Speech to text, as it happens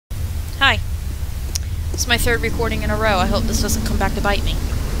Hi. This is my third recording in a row. I hope this doesn't come back to bite me.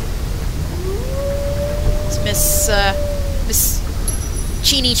 It's Miss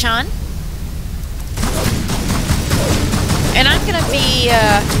Chini-chan. And I'm gonna be,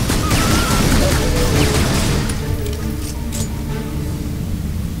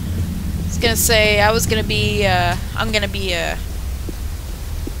 I'm gonna be a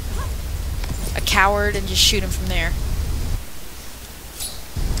coward and just shoot him from there.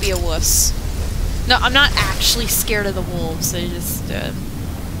 Be a wuss. No, I'm not actually scared of the wolves. They just,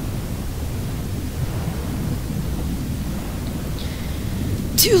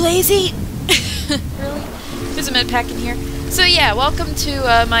 too lazy! Really? There's a med pack in here. So yeah, welcome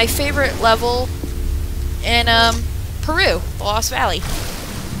to, my favorite level in, Peru, the Lost Valley.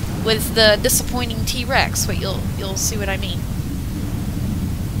 With the disappointing T-Rex. Wait, you'll see what I mean.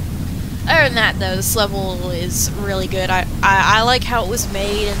 Other than that, though, this level is really good. I like how it was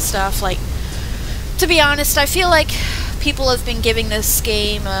made and stuff. Like, to be honest, I feel like people have been giving this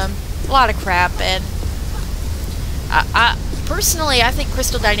game a lot of crap, and personally, I think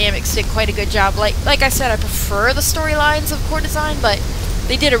Crystal Dynamics did quite a good job. Like I said, I prefer the storylines of Core Design, but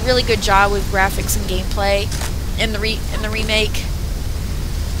they did a really good job with graphics and gameplay in the remake.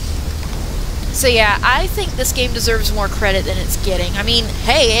 So yeah, I think this game deserves more credit than it's getting. I mean,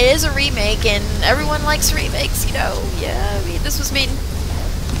 hey, it is a remake, and everyone likes remakes, you know. Yeah, I mean, this was made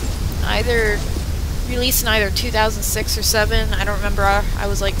released in either 2006 or 7. I don't remember. I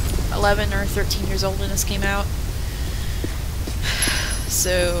was like 11 or 13 years old when this came out.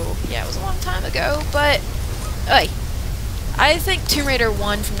 So yeah, it was a long time ago. But hey, I think Tomb Raider 1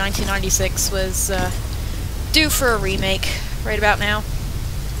 from 1996 was due for a remake right about now.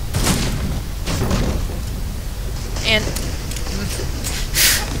 And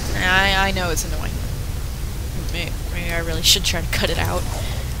I know it's annoying. Maybe I really should try to cut it out.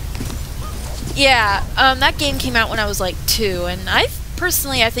 Yeah, that game came out when I was like 2, and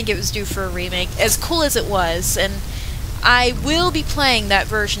personally I think it was due for a remake, as cool as it was, and I will be playing that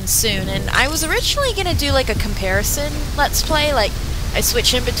version soon. And I was originally gonna do like a comparison let's play, like I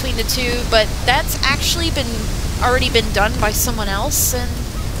switch in between the two, but that's actually already been done by someone else, and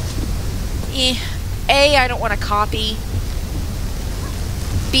A, I don't want to copy.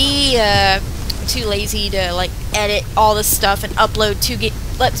 B, I'm too lazy to like edit all this stuff and upload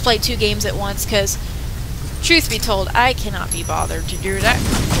let's play 2 games at once, because truth be told, I cannot be bothered to do that.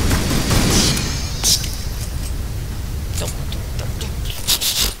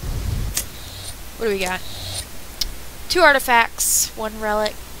 What do we got? 2 artifacts, 1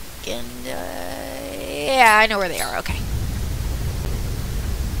 relic, and yeah, I know where they are. Okay.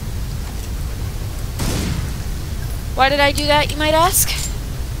 Why did I do that, you might ask?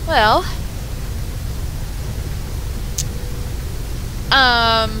 Well,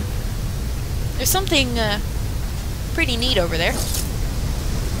 there's something pretty neat over there.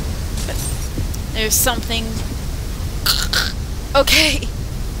 But there's something... Okay.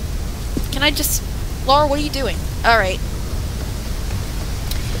 Can I just... Laura, what are you doing? Alright.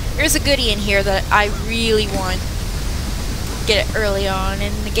 There's a goodie in here that I really want. Get it early on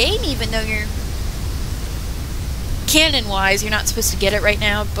in the game, even though you're... Canon-wise, you're not supposed to get it right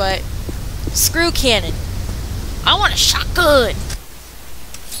now, but screw canon. I want a shotgun!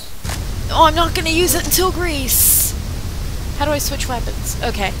 Oh, I'm not gonna use it until Grease! How do I switch weapons?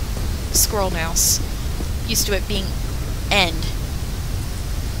 Okay. Scroll mouse. Used to it being end.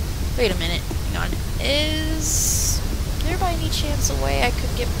 Wait a minute. Hang on. Is there by any chance a way I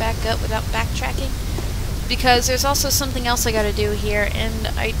could get back up without backtracking? Because there's also something else I gotta do here, and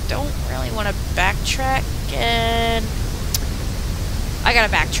I don't really want to backtrack, and I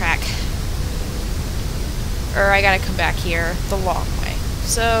gotta backtrack. Or I gotta come back here the long way.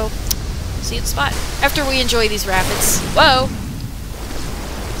 So, see the spot. After we enjoy these rapids. Whoa!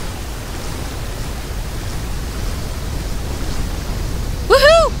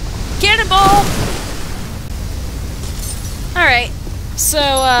 Woohoo! Cannonball! Alright. So,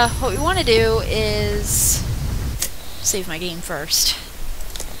 what we want to do is save my game first.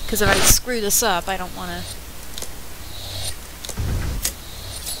 Because if I screw this up, I don't want to...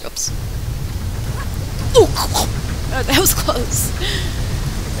 Oops. Oh, that was close.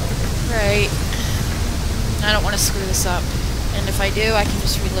 Right. I don't want to screw this up. And if I do, I can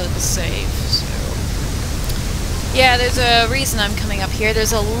just reload the save. So, yeah, there's a reason I'm coming up here.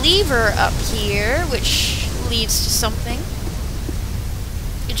 There's a lever up here, which leads to something.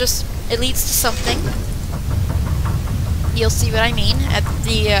 It leads to something. You'll see what I mean at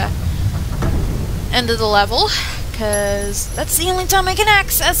the end of the level, because that's the only time I can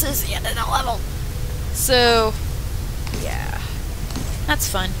access is the end of the level. So, yeah. That's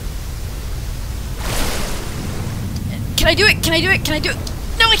fun. Can I do it? Can I do it? Can I do it?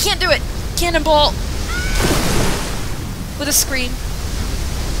 No, I can't do it! Cannonball! With a scream.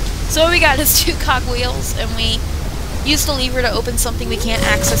 So what we got is 2 cogwheels, and we use the lever to open something we can't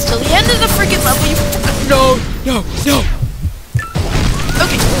access till the end of the freaking level. No! No! No!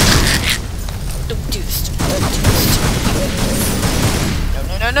 Okay. Don't do this to me. Don't do this to me. No,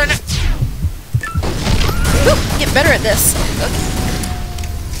 no, no, no, no. Whew, get better at this. Okay.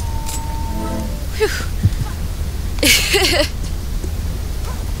 Whew.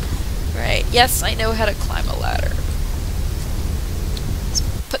 Right. Yes, I know how to climb a ladder. Let's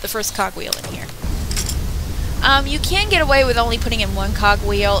put the first cogwheel in here. You can get away with only putting in 1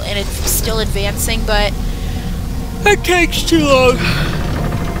 cogwheel and it's still advancing, but it takes too long.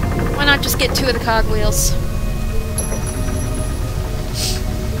 Why not just get 2 of the cogwheels?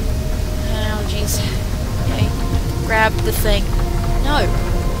 Oh, jeez. Okay. Grab the thing. No.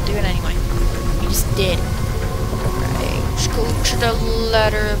 Do it anyway. You just did. Right. Let's go to the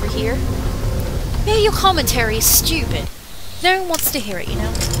ladder over here. Yeah, your commentary is stupid. No one wants to hear it, you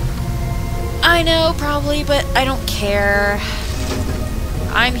know? I know, probably, but I don't care.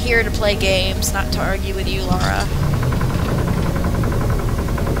 I'm here to play games, not to argue with you, Laura.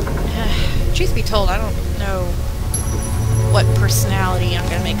 Truth be told, I don't know what personality I'm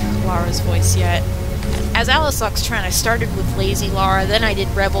gonna make Laura's voice yet. As Alice Lux Trent, I started with Lazy Laura, then I did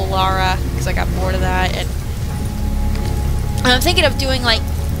Rebel Laura, because I got bored of that, and I'm thinking of doing, like,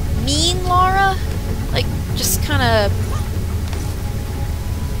 Mean Laura? Like, just kinda,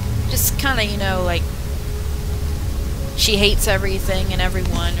 you know, like, she hates everything and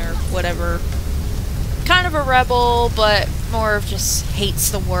everyone, or whatever. Kind of a rebel, but more of just hates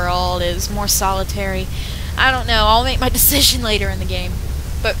the world, is more solitary. I don't know, I'll make my decision later in the game.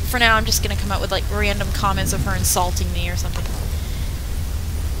 But for now, I'm just gonna come out with, like, random comments of her insulting me or something.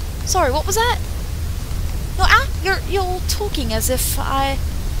 Sorry, what was that? You're talking as if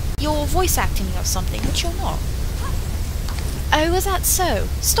you're voice acting or something, which you're not. Oh, is that so?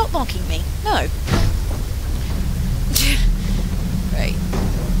 Stop mocking me. No. Right.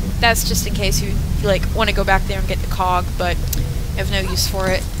 That's just in case you, like, want to go back there and get the cog, but you have no use for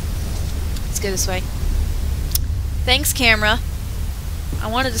it. Let's go this way. Thanks, camera. I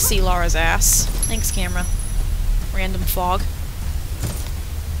wanted to see Laura's ass. Thanks, camera. Random fog.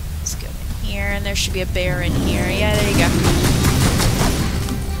 Let's go in here, and there should be a bear in here. Yeah, there you go.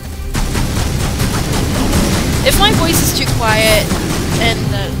 If my voice is too quiet and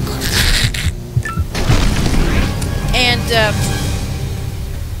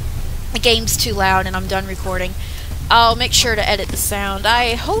the game's too loud and I'm done recording, I'll make sure to edit the sound.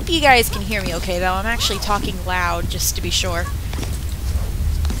 I hope you guys can hear me okay, though. I'm actually talking loud, just to be sure.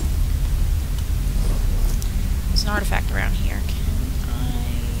 There's an artifact around here.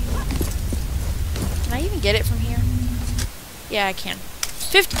 Can I even get it from here? Yeah, I can.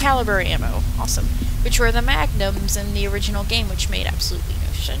 50 caliber ammo. Awesome. Which were the magnums in the original game, which made absolutely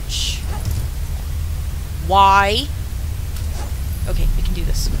no sense. Why? Okay, we can do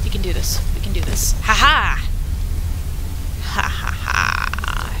this. We can do this. We can do this. Ha-ha!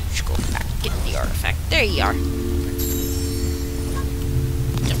 Ha-ha-ha! Let's go back and get the artifact. There you are.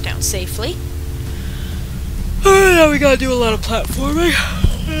 Jump down safely. Now we gotta do a lot of platforming.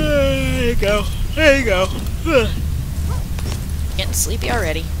 There you go. There you go. Getting sleepy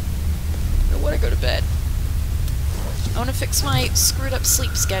already. I want to go to bed. I want to fix my screwed up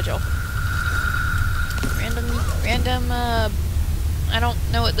sleep schedule. Random, I don't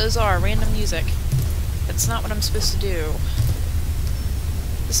know what those are. Random music. That's not what I'm supposed to do.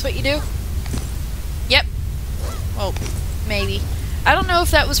 This what you do? Yep. Well, maybe. I don't know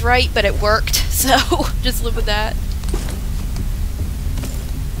if that was right, but it worked, so just live with that.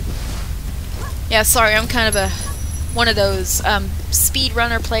 Yeah, sorry, I'm kind of one of those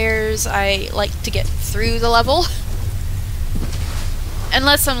speedrunner players. I like to get through the level.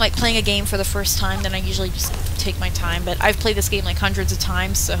 Unless I'm like playing a game for the first time, then I usually just take my time. But I've played this game like hundreds of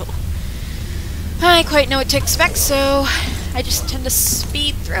times, so I quite know what to expect, so I just tend to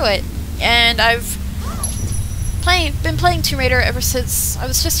speed through it. And I've been playing Tomb Raider ever since I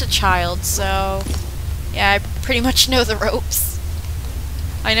was just a child, so yeah, I pretty much know the ropes.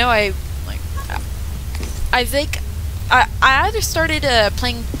 I know I think I either started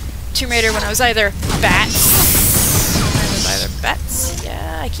playing Tomb Raider when I was either Bats.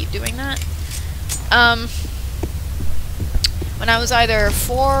 Yeah, I keep doing that. When I was either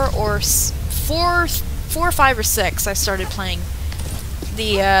 4, 5, or 6, I started playing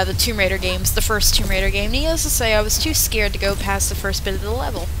the Tomb Raider games, the first Tomb Raider game. Needless to say, I was too scared to go past the first bit of the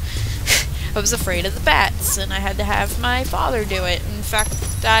level. I was afraid of the bats, and I had to have my father do it. In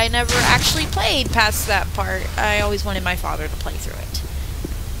fact, I never actually played past that part. I always wanted my father to play through it.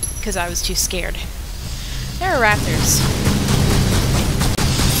 Because I was too scared. There are raptors.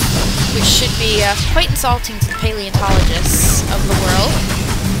 Which should be quite insulting to the paleontologists of the world.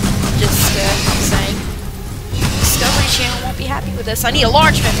 Just saying. Discovery Channel won't be happy with this. I need a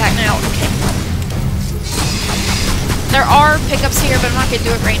large med pack now. Okay. There are pickups here, but I'm not going to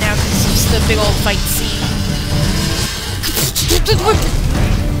do it right now because it's just a big old fight scene.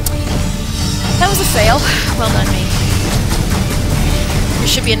 That was a fail. Well done, me. There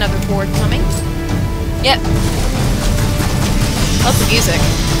should be another board coming. Yep. Love the music.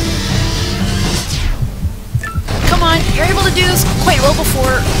 Come on, you're able to do this quite well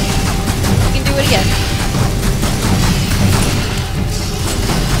before you can do it again.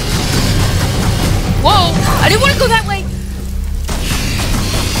 Whoa! I didn't want to go that way!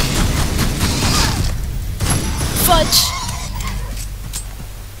 Fudge!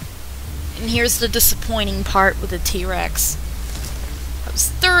 And here's the disappointing part with the T-Rex. I was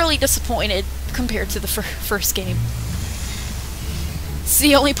thoroughly disappointed compared to the first game. It's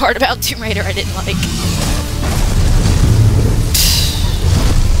the only part about Tomb Raider I didn't like.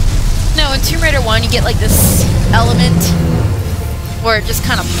 No, in Tomb Raider 1 you get like this element where it just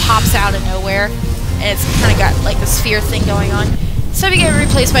kind of pops out of nowhere, and it's kind of got like the sphere thing going on. So you get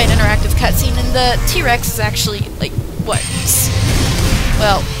replaced by an interactive cutscene, and the T-Rex is actually like, what?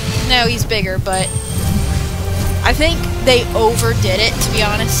 Well, no, he's bigger, but I think they overdid it, to be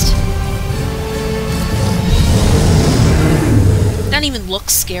honest. It doesn't even look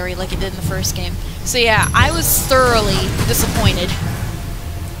scary like it did in the first game. So yeah, I was thoroughly disappointed.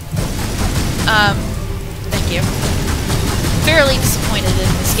 Thank you. Fairly disappointed in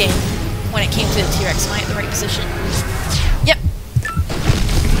this game when it came to the T-Rex. Am I at the right position? Yep.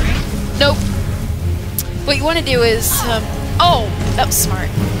 Nope. What you want to do is, oh, that was smart.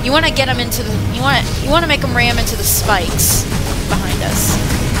 You want to get them into the, you want to make them ram into the spikes behind us.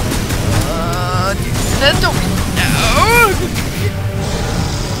 Don't, no.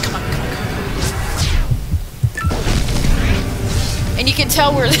 Come on. And you can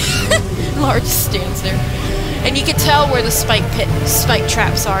tell where Large stands there. And you can tell where the spike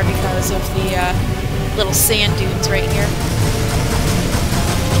traps are because of the little sand dunes right here.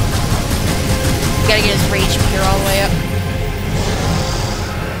 You gotta get his rage meter all the way up.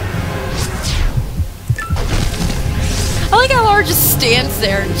 I like how Large just stands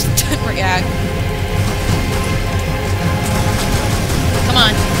there and just doesn't react. Come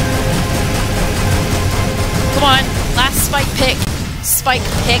on. Come on. Last spike pick. Spike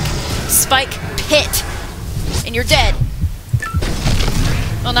pick. Spike pit. And you're dead.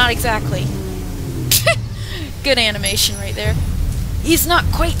 Well, not exactly. Good animation right there. He's not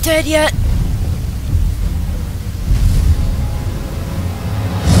quite dead yet.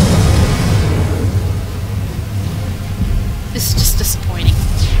 This is just disappointing.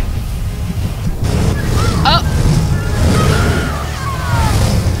 Oh!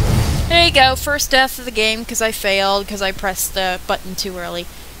 There you go, first death of the game because I failed because I pressed the button too early.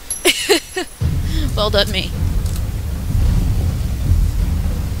 Well done, me.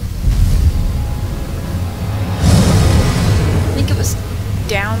 I think it was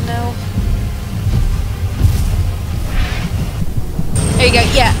down though. There you go,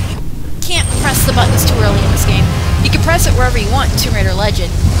 yeah. Can't press the buttons too early in this game. You can press it wherever you want in Tomb Raider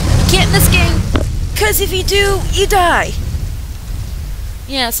Legend. You can't in this game, because if you do, you die.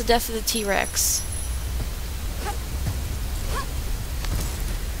 Yeah, it's the death of the T-Rex.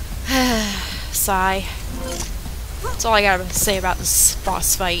 Sigh. That's all I gotta say about this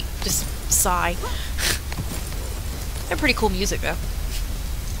boss fight. Just sigh. They're pretty cool music, though.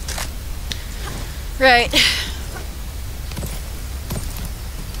 Right.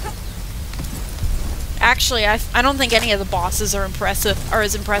 Actually, I don't think any of the bosses are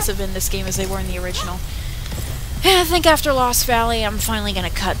as impressive in this game as they were in the original. And I think after Lost Valley, I'm finally gonna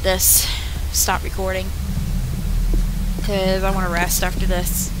cut this. Stop recording. Because I want to rest after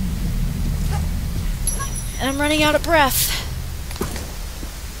this. And I'm running out of breath.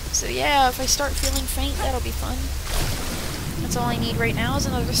 So yeah, if I start feeling faint, that'll be fun. That's all I need right now is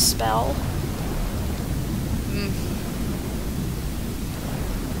another spell.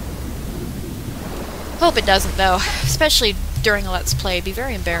 Hope it doesn't, though. Especially during a Let's Play. It'd be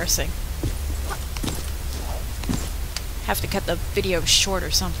very embarrassing. Have to cut the video short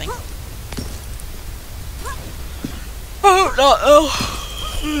or something. Oh, no.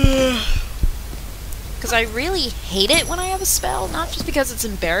 Because I really hate it when I have a spell. Not just because it's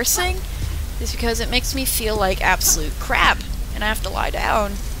embarrassing. It's because it makes me feel like absolute crap. And I have to lie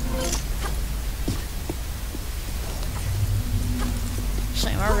down.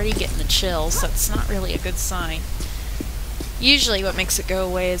 Actually, I'm already getting the chills. That's not really a good sign. Usually what makes it go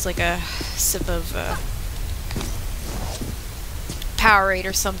away is like a sip of Powerade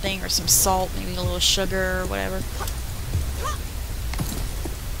or something, or some salt, maybe a little sugar or whatever.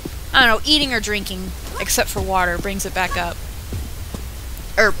 I don't know, eating or drinking, except for water, brings it back up.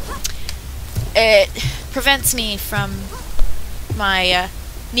 Or, it prevents me from my,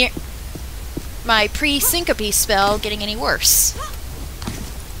 my pre-syncope spell getting any worse.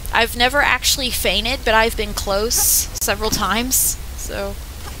 I've never actually fainted, but I've been close several times, so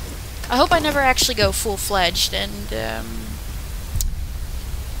I hope I never actually go full-fledged, and, no,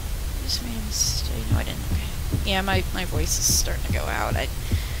 I didn't. Okay. Yeah, my voice is starting to go out.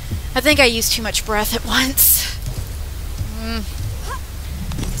 I think I used too much breath at once.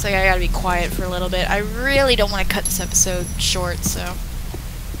 So I gotta be quiet for a little bit. I really don't want to cut this episode short, so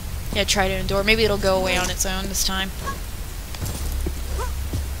yeah, try to endure. Maybe it'll go away on its own this time.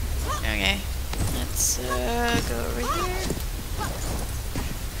 Okay, let's go over here.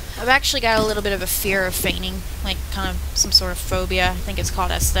 I've actually got a little bit of a fear of fainting, like kind of some sort of phobia. I think it's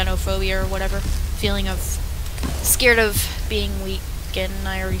called asthenophobia or whatever. Feeling of scared of being weak, and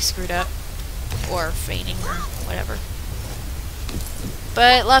I already screwed up, or fainting or whatever.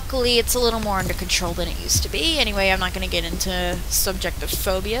 But luckily it's a little more under control than it used to be. Anyway, I'm not going to get into subjective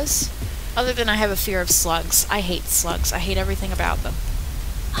phobias, other than I have a fear of slugs. I hate slugs. I hate everything about them.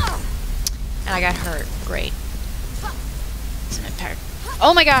 And I got hurt. Great. Some impact.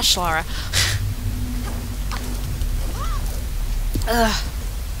 Oh my gosh, Laura. Ugh.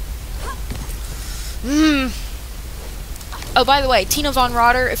 Oh, by the way, Tina Von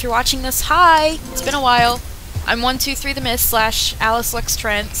Rotter, if you're watching this, hi! It's been a while. I'm 123 the Mist / Alice Lux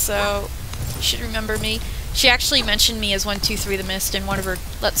Trent, so you should remember me. She actually mentioned me as 123 the Mist in one of her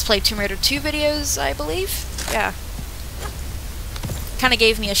Let's Play Tomb Raider 2 videos, I believe. Yeah. Kind of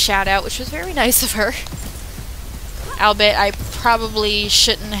gave me a shout out, which was very nice of her. Albeit I probably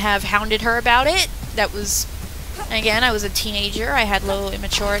shouldn't have hounded her about it. That was, again, I was a teenager. I had low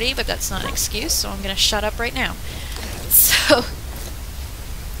immaturity, but that's not an excuse, so I'm gonna shut up right now. So,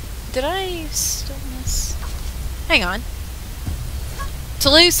 did I still miss? Hang on.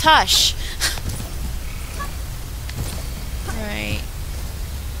 Toulouse, hush! Right.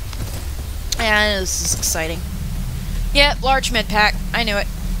 Yeah, this is exciting. Yep, large med pack. I knew it.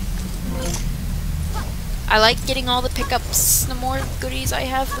 I like getting all the pickups. The more goodies I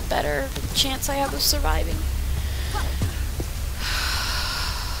have, the better the chance I have of surviving.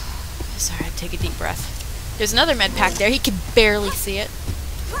 Sorry, I take a deep breath. There's another med pack there. He can barely see it.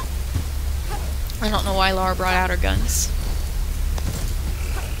 I don't know why Laura brought out her guns.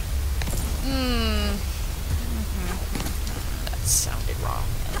 That sounded wrong.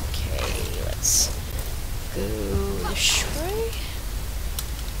 Okay, let's go this way.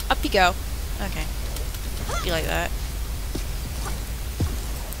 Up you go. Okay. Be like that.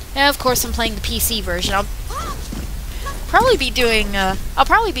 And of course I'm playing the PC version. I'll probably be doing, I'll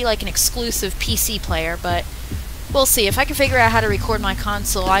probably be like an exclusive PC player, but we'll see. If I can figure out how to record my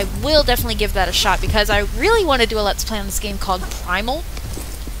console, I will definitely give that a shot, because I really want to do a Let's Play on this game called Primal.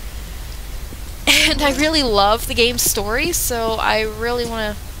 And I really love the game's story, so I really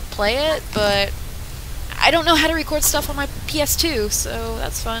want to play it, but I don't know how to record stuff on my PS2, so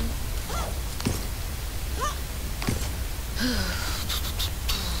that's fun.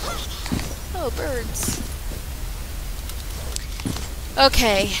 Oh, birds.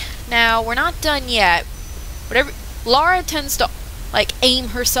 Okay, now we're not done yet. Whatever, Laura tends to like aim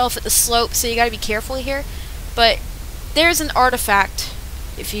herself at the slope, so you gotta be careful here. But there's an artifact.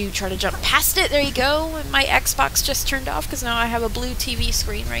 If you try to jump past it, there you go. And my Xbox just turned off because now I have a blue TV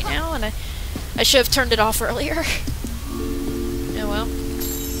screen right now, and I should have turned it off earlier. Oh well.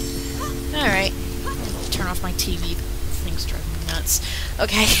 Alright. Turn off my TV. Thing's driving me nuts.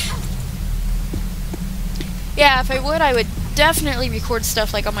 Okay. Yeah, if I would definitely record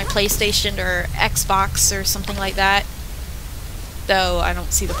stuff like on my PlayStation or Xbox or something like that. Though I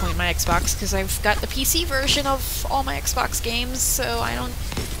don't see the point in my Xbox because I've got the PC version of all my Xbox games, so I don't...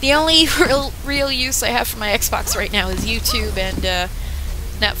 The only real use I have for my Xbox right now is YouTube and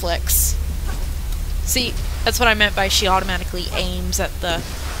Netflix. See, that's what I meant by she automatically aims at the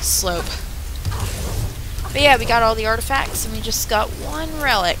slope. But yeah, we got all the artifacts and we just got one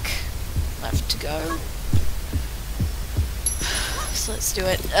relic left to go. So let's do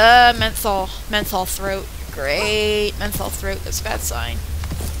it. Menthol throat. Great. Menthol throat, that's a bad sign.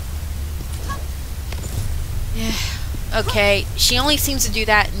 Yeah. Okay, she only seems to do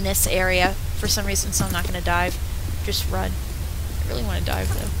that in this area for some reason, so I'm not gonna dive. Just run. I really want to dive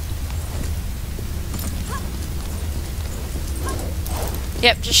though.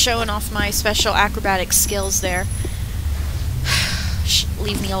 Yep, just showing off my special acrobatic skills there.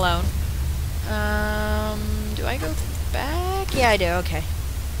 Leave me alone. Do I go back? Yeah, I do, okay.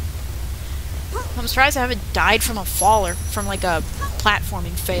 I'm surprised I haven't died from a fall or from like a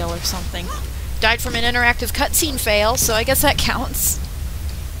platforming fail or something. Died from an interactive cutscene fail, so I guess that counts.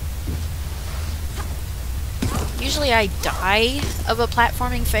 Usually I die of a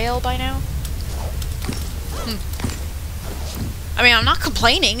platforming fail by now. I mean, I'm not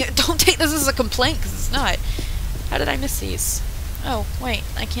complaining. Don't take this as a complaint, because it's not. How did I miss these? Oh, wait,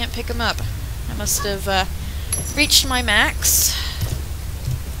 I can't pick them up. I must have reached my max.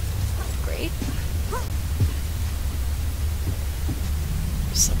 Great.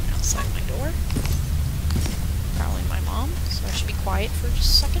 There's someone outside my door. Probably my mom, so I should be quiet for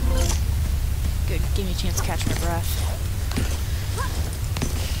just a second. Good, give me a chance to catch my breath.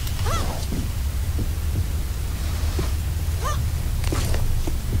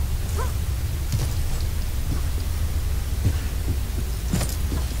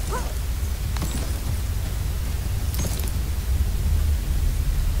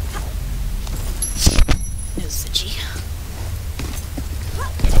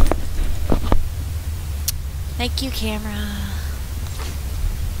 Thank you, camera.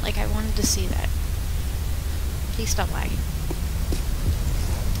 Like, I wanted to see that. Please stop lagging.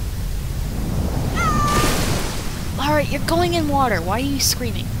 Lara, you're going in water. Why are you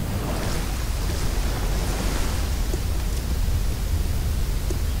screaming?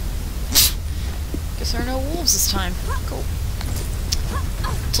 Guess there are no wolves this time. Cool.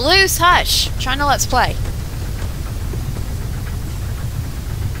 Toulouse, hush! I'm trying to let's play.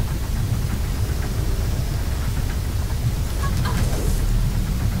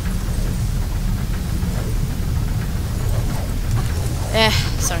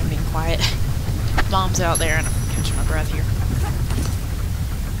 Sorry I'm being quiet. Mom's out there and I'm catching my breath here.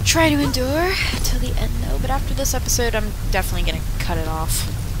 Try to endure till the end though, but after this episode I'm definitely gonna cut it off.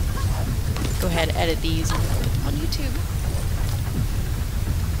 Go ahead, edit these and put them on YouTube.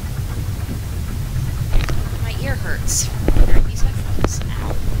 My ear hurts wearing these headphones.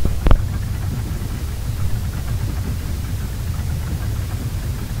 Ow.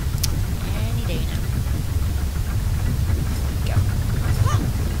 Any day now.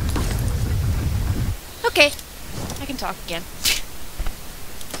 Okay, I can talk again.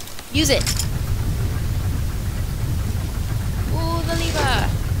 Use it. Ooh, the lever.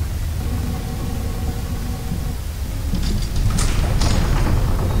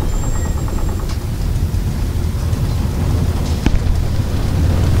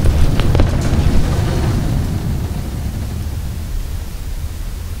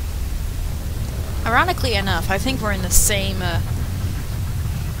 Ironically enough, I think we're in the same,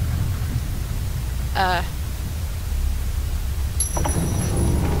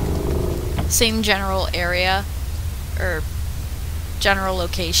 same general area, or general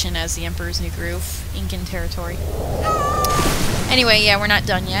location as the Emperor's New Groove, Incan territory. Anyway, yeah, we're not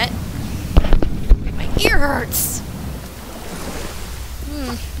done yet. My ear hurts!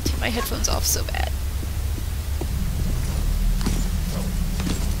 Take my headphones off so bad.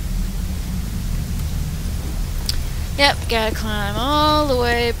 Yep, gotta climb all the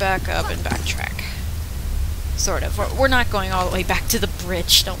way back up and backtrack. Sort of. We're not going all the way back to the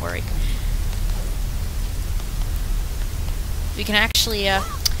bridge, don't worry. We can actually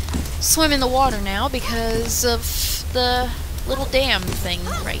swim in the water now because of the little dam thing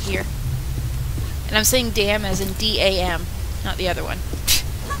right here. And I'm saying dam as in D-A-M, not the other one.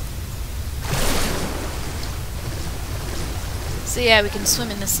 So yeah, we can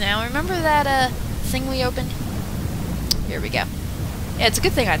swim in this now. Remember that thing we opened? Here we go. Yeah, it's a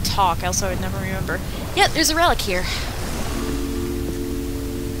good thing I talk, else I would never remember. Yeah, there's a relic here.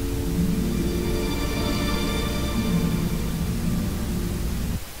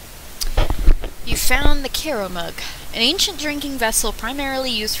 You found the Karo mug, an ancient drinking vessel primarily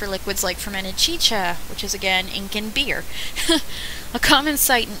used for liquids like fermented chicha, which is again Incan beer, a common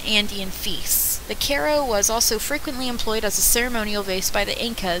sight in Andean feasts. The Karo was also frequently employed as a ceremonial vase by the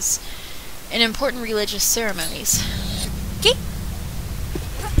Incas in important religious ceremonies. Okay.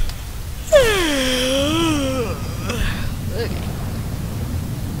 Okay.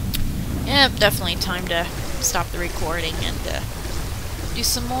 Yep, definitely time to stop the recording and do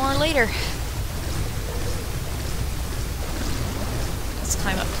some more later. Let's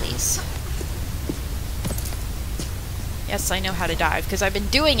climb up, please. Yes, I know how to dive, because I've been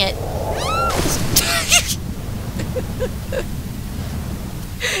doing it.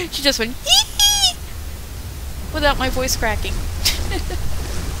 She just went hee-hee without my voice cracking.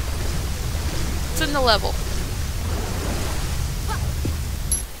 It's in the level.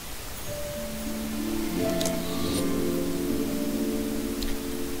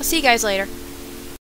 I'll see you guys later.